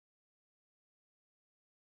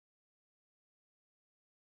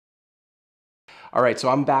All right, so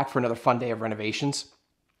I'm back for another fun day of renovations,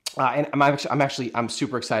 and I'm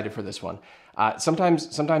super excited for this one.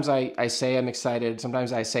 Sometimes I say I'm excited,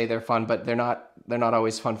 sometimes I say they're fun, but they're not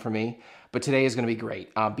always fun for me. But today is going to be great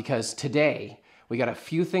because today we got a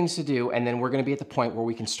few things to do, and then we're going to be at the point where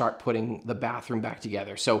we can start putting the bathroom back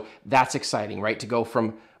together. So that's exciting, right? To go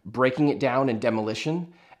from breaking it down and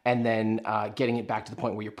demolition, and then getting it back to the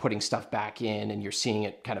point where you're putting stuff back in and you're seeing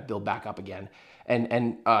it kind of build back up again.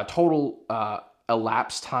 And total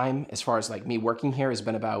elapsed time as far as like me working here has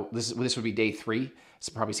been about, this would be day 3. This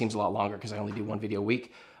probably seems a lot longer because I only do 1 video a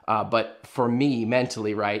week. But for me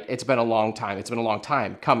mentally, right, it's been a long time. It's been a long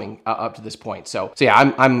time coming up to this point. So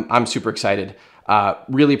yeah, I'm super excited.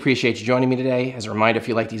 Really appreciate you joining me today. As a reminder, if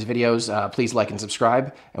you like these videos, please like and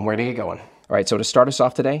subscribe, and we're gonna get going. All right, so to start us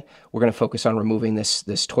off today, we're gonna focus on removing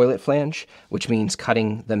this toilet flange, which means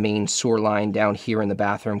cutting the main sewer line down here in the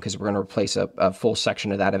bathroom because we're gonna replace a full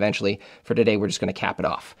section of that eventually. For today, we're just gonna cap it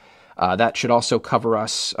off. That should also cover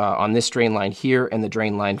us on this drain line here and the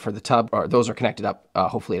drain line for the tub. Those are connected up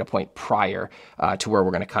hopefully at a point prior to where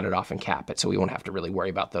we're gonna cut it off and cap it, so we won't have to really worry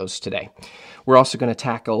about those today. We're also gonna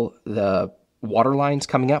tackle the water lines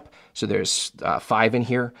coming up. So there's 5 in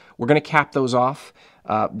here. We're gonna cap those off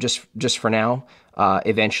just for now.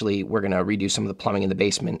 Eventually we're gonna redo some of the plumbing in the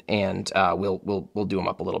basement, and we'll do them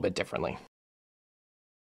up a little bit differently.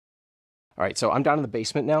 All right, so I'm down in the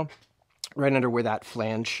basement now, right under where that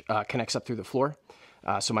flange connects up through the floor.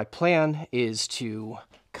 So my plan is to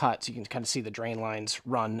cut, so you can kind of see the drain lines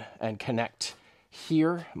run and connect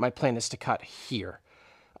here. My plan is to cut here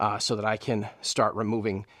so that I can start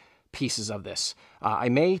removing pieces of this. I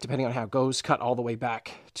may, depending on how it goes, cut all the way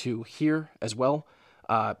back to here as well.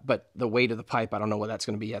 But the weight of the pipe, I don't know what that's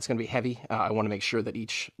going to be. It's going to be heavy. I want to make sure that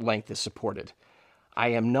each length is supported. I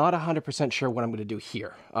am not 100% sure what I'm going to do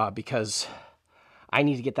here because I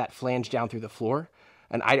need to get that flange down through the floor,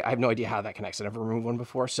 and I have no idea how that connects. I've never removed one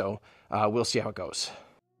before, so we'll see how it goes.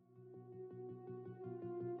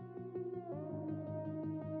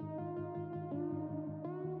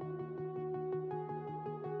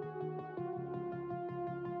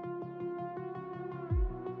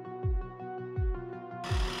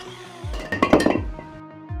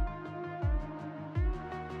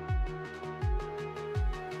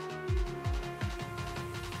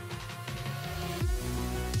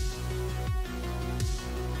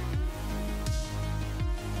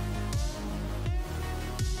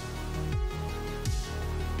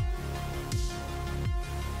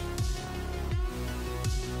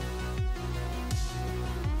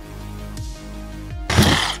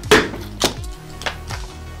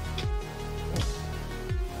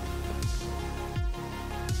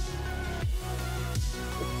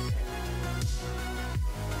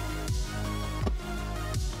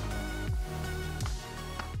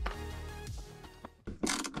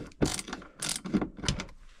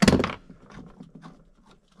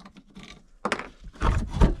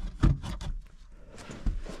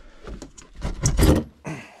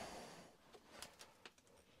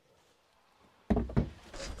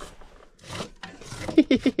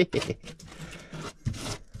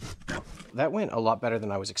 That went a lot better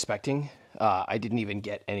than I was expecting. I didn't even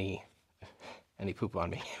get any poop on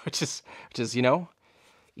me, which is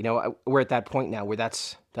we're at that point now where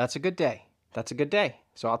that's a good day. That's a good day.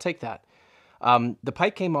 So I'll take that. The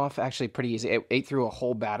pipe came off actually pretty easy. It ate through a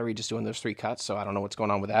whole battery just doing those 3 cuts. So I don't know what's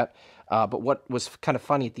going on with that. But what was kind of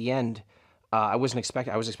funny at the end, I was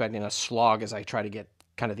expecting a slog as I try to get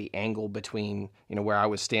kind of the angle between where I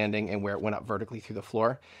was standing and where it went up vertically through the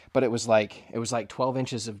floor. But it was like 12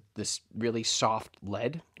 inches of this really soft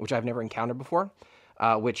lead, which I've never encountered before.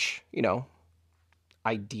 Which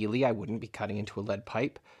ideally I wouldn't be cutting into a lead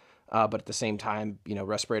pipe, but at the same time,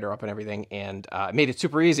 respirator up and everything, and it made it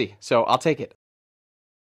super easy. So I'll take it.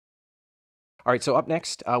 All right, so up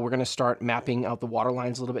next, we're going to start mapping out the water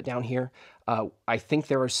lines a little bit down here. I think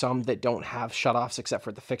there are some that don't have shutoffs except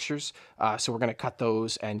for the fixtures, so we're going to cut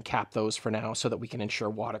those and cap those for now so that we can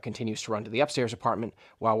ensure water continues to run to the upstairs apartment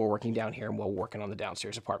while we're working down here and while we're working on the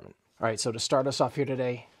downstairs apartment. All right, so to start us off here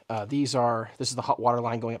today, this is the hot water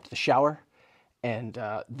line going up to the shower, and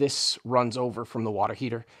this runs over from the water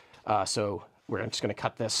heater. So we're just going to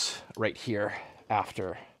cut this right here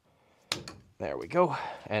after. There we go.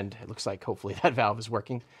 And it looks like hopefully that valve is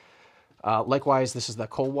working. Likewise, this is the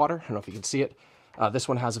cold water. I don't know if you can see it. This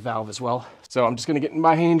one has a valve as well. So I'm just going to get in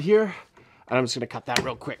my hand here, and I'm just going to cut that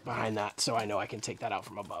real quick behind that so I know I can take that out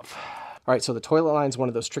from above. All right, so the toilet line is one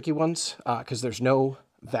of those tricky ones because there's no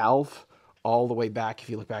valve all the way back.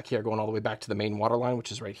 If you look back here, going all the way back to the main water line,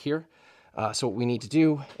 which is right here. So what we need to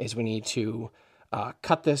do is we need to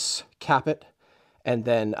cut this, cap it, And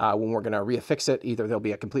then when we're going to reaffix it, either there'll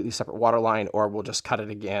be a completely separate water line, or we'll just cut it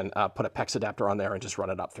again, put a PEX adapter on there and just run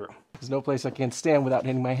it up through. There's no place I can stand without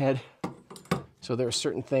hitting my head. So there are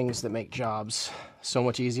certain things that make jobs so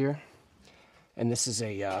much easier. And this is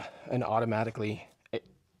an automatically,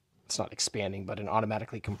 it's not expanding, but an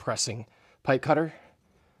automatically compressing pipe cutter.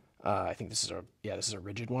 I think this is a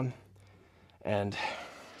rigid one. And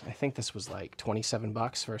I think this was like 27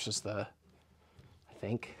 bucks versus the, I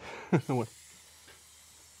think. I'm gonna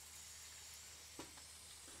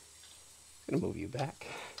move you back.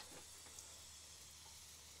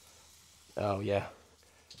 Oh yeah.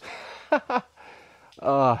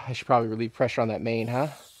 Oh, I should probably relieve pressure on that main, huh?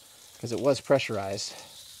 Because it was pressurized.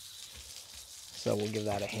 So we'll give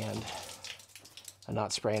that a hand. I'm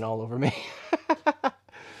not spraying all over me.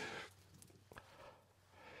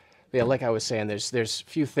 Yeah, like I was saying, there's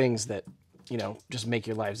few things that, you know, just make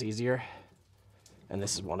your lives easier. And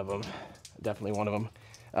this is one of them. Definitely one of them.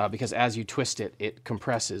 Because as you twist it, it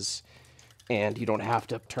compresses. And you don't have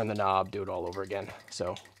to turn the knob, do it all over again.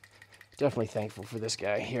 So definitely thankful for this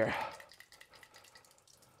guy here.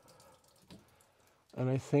 And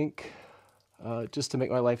I think just to make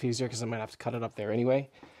my life easier, because I might have to cut it up there anyway,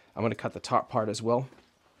 I'm going to cut the top part as well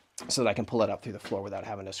so that I can pull it up through the floor without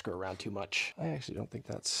having to screw around too much. I actually don't think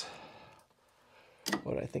that's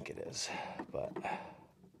what I think it is. But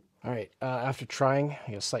all right, after trying,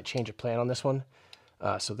 I got a slight change of plan on this one.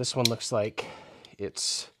 So this one looks like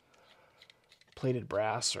it's plated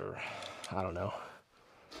brass, or I don't know.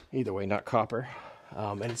 Either way, not copper.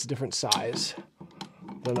 And it's a different size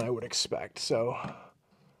than I would expect. So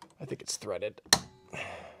I think it's threaded.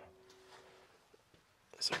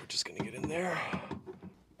 So we're just gonna get in there.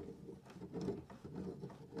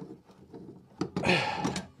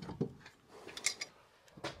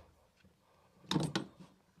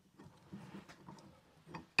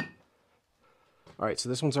 All right, so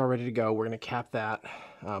this one's all ready to go. We're gonna cap that,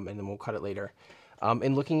 and then we'll cut it later.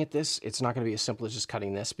 In looking at this, it's not gonna be as simple as just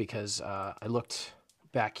cutting this, because I looked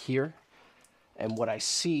back here, and what I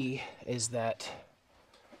see is that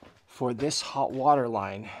for this hot water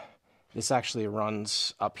line, this actually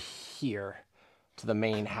runs up here to the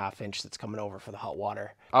main 1/2 inch that's coming over for the hot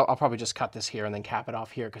water. I'll probably just cut this here and then cap it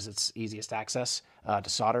off here because it's easiest access to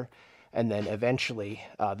solder. And then eventually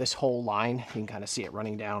this whole line, you can kind of see it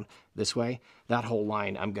running down this way. That whole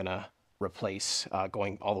line I'm gonna replace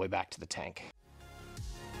going all the way back to the tank.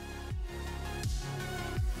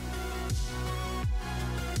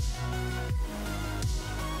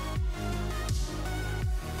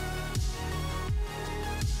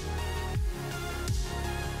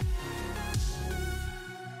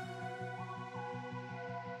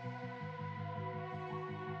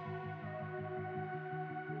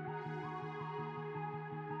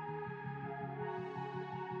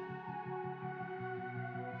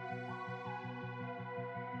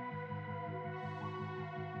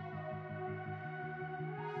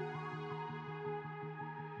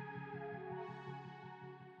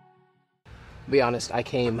 To be honest, I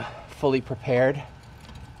came fully prepared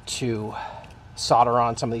to solder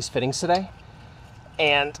on some of these fittings today.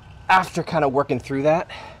 And after kind of working through that,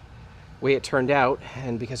 the way it turned out,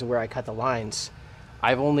 and because of where I cut the lines,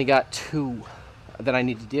 I've only got 2 that I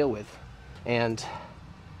need to deal with. And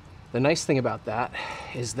the nice thing about that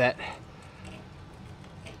is that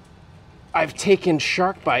I've taken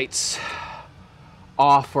sharkbites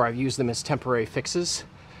off, or I've used them as temporary fixes,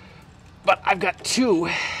 but I've got 2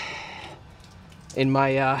 in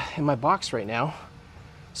my box right now.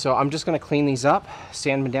 So I'm just gonna clean these up,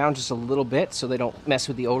 sand them down just a little bit so they don't mess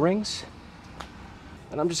with the O-rings.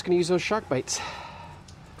 And I'm just gonna use those sharkbites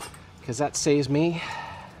because that saves me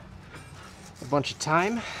a bunch of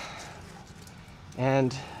time.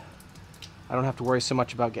 And I don't have to worry so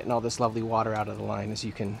much about getting all this lovely water out of the line, as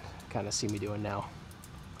you can kind of see me doing now.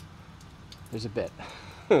 There's a bit.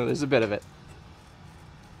 There's a bit of it.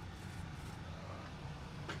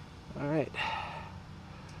 All right.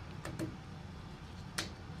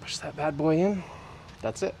 Push that bad boy in.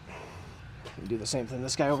 That's it. Do the same thing to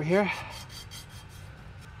this guy over here.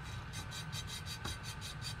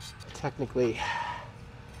 Technically,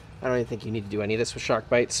 I don't even think you need to do any of this with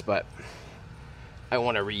sharkbites, but I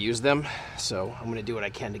want to reuse them, so I'm going to do what I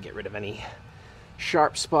can to get rid of any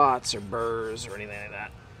sharp spots or burrs or anything like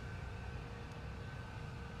that.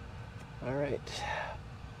 All right.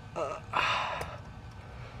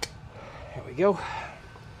 Here we go.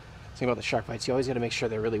 Thing about the sharkbites, you always got to make sure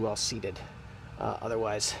they're really well seated.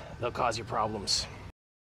 Otherwise, they'll cause you problems.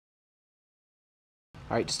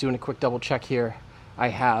 All right, just doing a quick double check here. I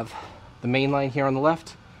have the main line here on the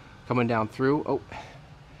left coming down through. Oh,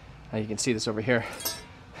 now you can see this over here.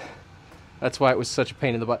 That's why it was such a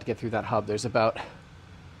pain in the butt to get through that hub. There's about,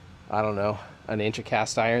 I don't know, an inch of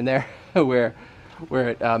cast iron there where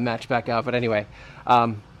it matched back up. But anyway,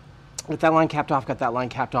 with that line capped off, got that line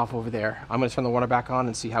capped off over there. I'm going to turn the water back on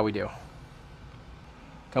and see how we do.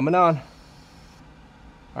 Coming on.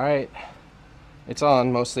 All right. It's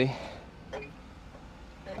on mostly.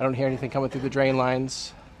 I don't hear anything coming through the drain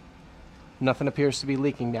lines. Nothing appears to be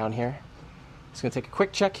leaking down here. Just going to take a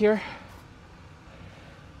quick check here.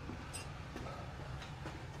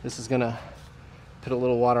 This is going to put a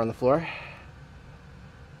little water on the floor.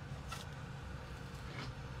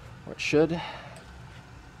 Or it should.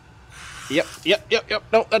 Yep.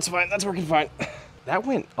 No, that's fine. That's working fine. That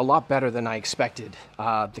went a lot better than I expected.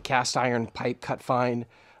 The cast iron pipe cut fine.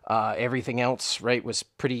 Everything else, right, was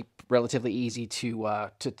pretty relatively easy to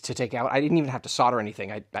take out. I didn't even have to solder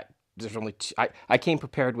anything. There's only I came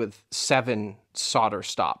prepared with 7 solder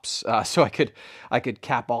stops, so I could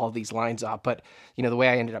cap all of these lines up. But you know, the way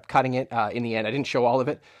I ended up cutting it in the end, I didn't show all of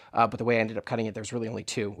it, but the way I ended up cutting it, there's really only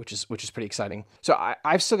 2, which is pretty exciting. So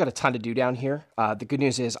I've still got a ton to do down here. The good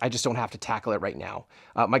news is I just don't have to tackle it right now.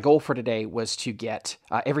 My goal for today was to get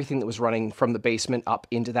everything that was running from the basement up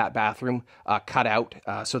into that bathroom cut out,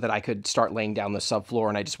 so that I could start laying down the subfloor,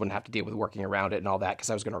 and I just wouldn't have to deal with working around it and all that, because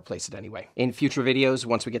I was going to replace it anyway. In future videos,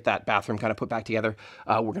 once we get that bathroom kind of put back together,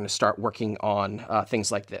 we're going to start working on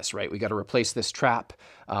things like this, right? We got to replace this trap.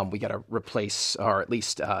 We got to replace, or at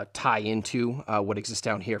least tie into what exists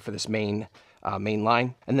down here for this main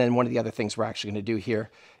line. And then one of the other things we're actually going to do here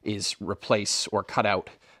is replace or cut out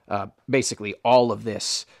basically all of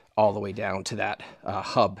this all the way down to that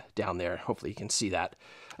hub down there. Hopefully you can see that.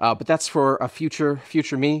 But that's for a future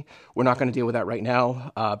me. We're not going to deal with that right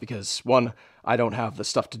now because, one, I don't have the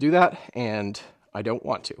stuff to do that, and I don't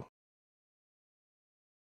want to.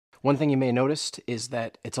 One thing you may have noticed is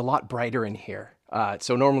that it's a lot brighter in here.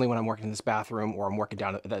 So normally when I'm working in this bathroom, or I'm working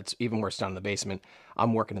down, that's even worse, down in the basement,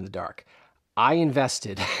 I'm working in the dark. I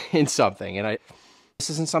invested in something, and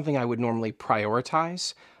this isn't something I would normally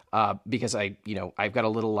prioritize because I've got a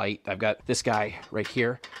little light. I've got this guy right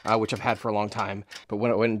here, which I've had for a long time. But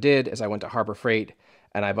what I did is I went to Harbor Freight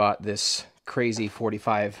and I bought this crazy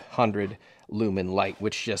 4500 lumen light,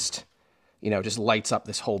 which just lights up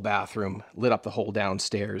this whole bathroom, lit up the whole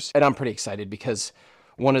downstairs. And I'm pretty excited because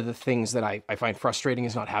one of the things that I find frustrating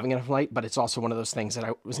is not having enough light, but it's also one of those things that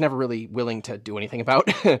I was never really willing to do anything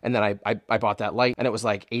about. And then I bought that light, and it was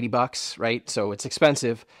like $80, right? So it's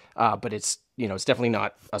expensive, but it's definitely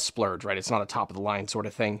not a splurge, right? It's not a top of the line sort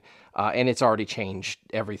of thing. And it's already changed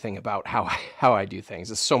everything about how I do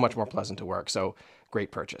things. It's so much more pleasant to work. So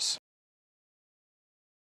great purchase.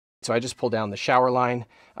 So I just pulled down the shower line.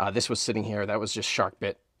 This was sitting here. That was just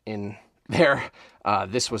sharkbite in there.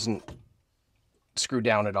 This wasn't screwed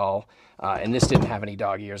down at all. And this didn't have any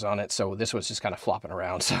dog ears on it. So this was just kind of flopping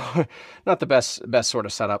around. So not the best sort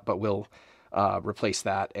of setup, but we'll replace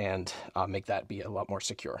that and make that be a lot more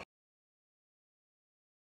secure.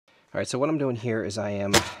 All right, so what I'm doing here is I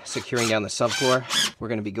am securing down the subfloor. We're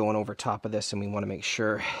going to be going over top of this, and we want to make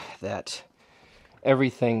sure that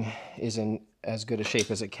everything is in as good a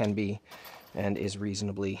shape as it can be and is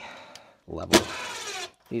reasonably level.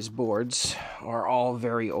 These boards are all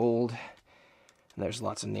very old, and there's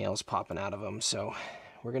lots of nails popping out of them, so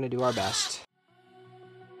we're going to do our best.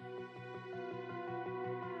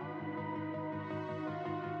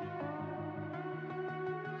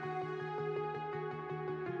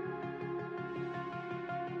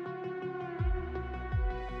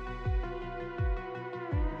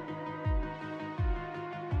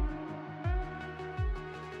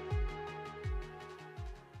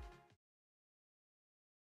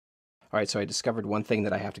 All right, so I discovered one thing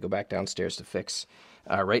that I have to go back downstairs to fix.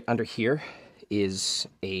 Right under here is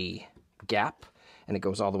a gap, and it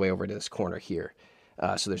goes all the way over to this corner here.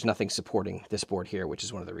 So there's nothing supporting this board here, which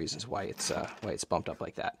is one of the reasons why it's bumped up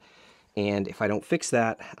like that. And if I don't fix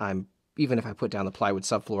that, even if I put down the plywood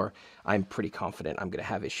subfloor, I'm pretty confident I'm going to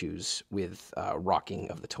have issues with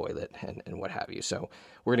rocking of the toilet and what have you. So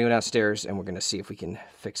we're going to go downstairs and we're going to see if we can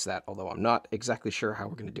fix that, although I'm not exactly sure how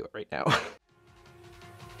we're going to do it right now.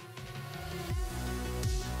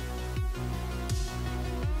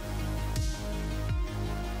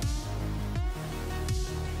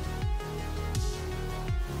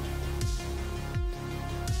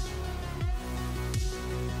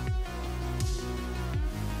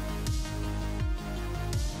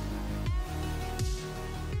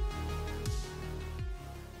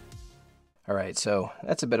 All right, so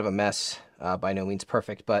that's a bit of a mess, by no means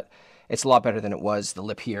perfect, but it's a lot better than it was. The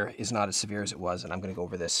lip here is not as severe as it was, and I'm going to go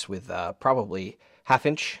over this with probably 1/2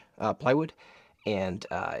 inch plywood and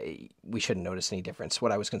we shouldn't notice any difference.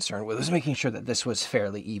 What I was concerned with was making sure that this was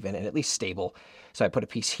fairly even and at least stable. So I put a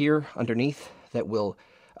piece here underneath that will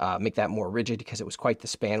make that more rigid because it was quite the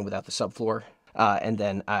span without the subfloor. And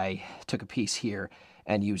then I took a piece here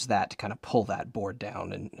and used that to kind of pull that board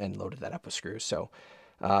down and loaded that up with screws. So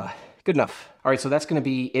good enough. All right, so that's going to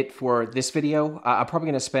be it for this video. I'm probably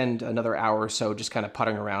going to spend another hour or so just kind of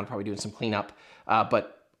puttering around, probably doing some cleanup.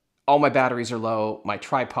 But all my batteries are low. My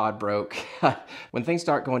tripod broke. When things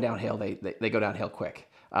start going downhill, they go downhill quick.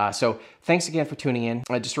 So thanks again for tuning in.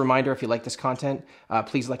 Just a reminder, if you like this content,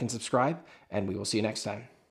 please like and subscribe, and we will see you next time.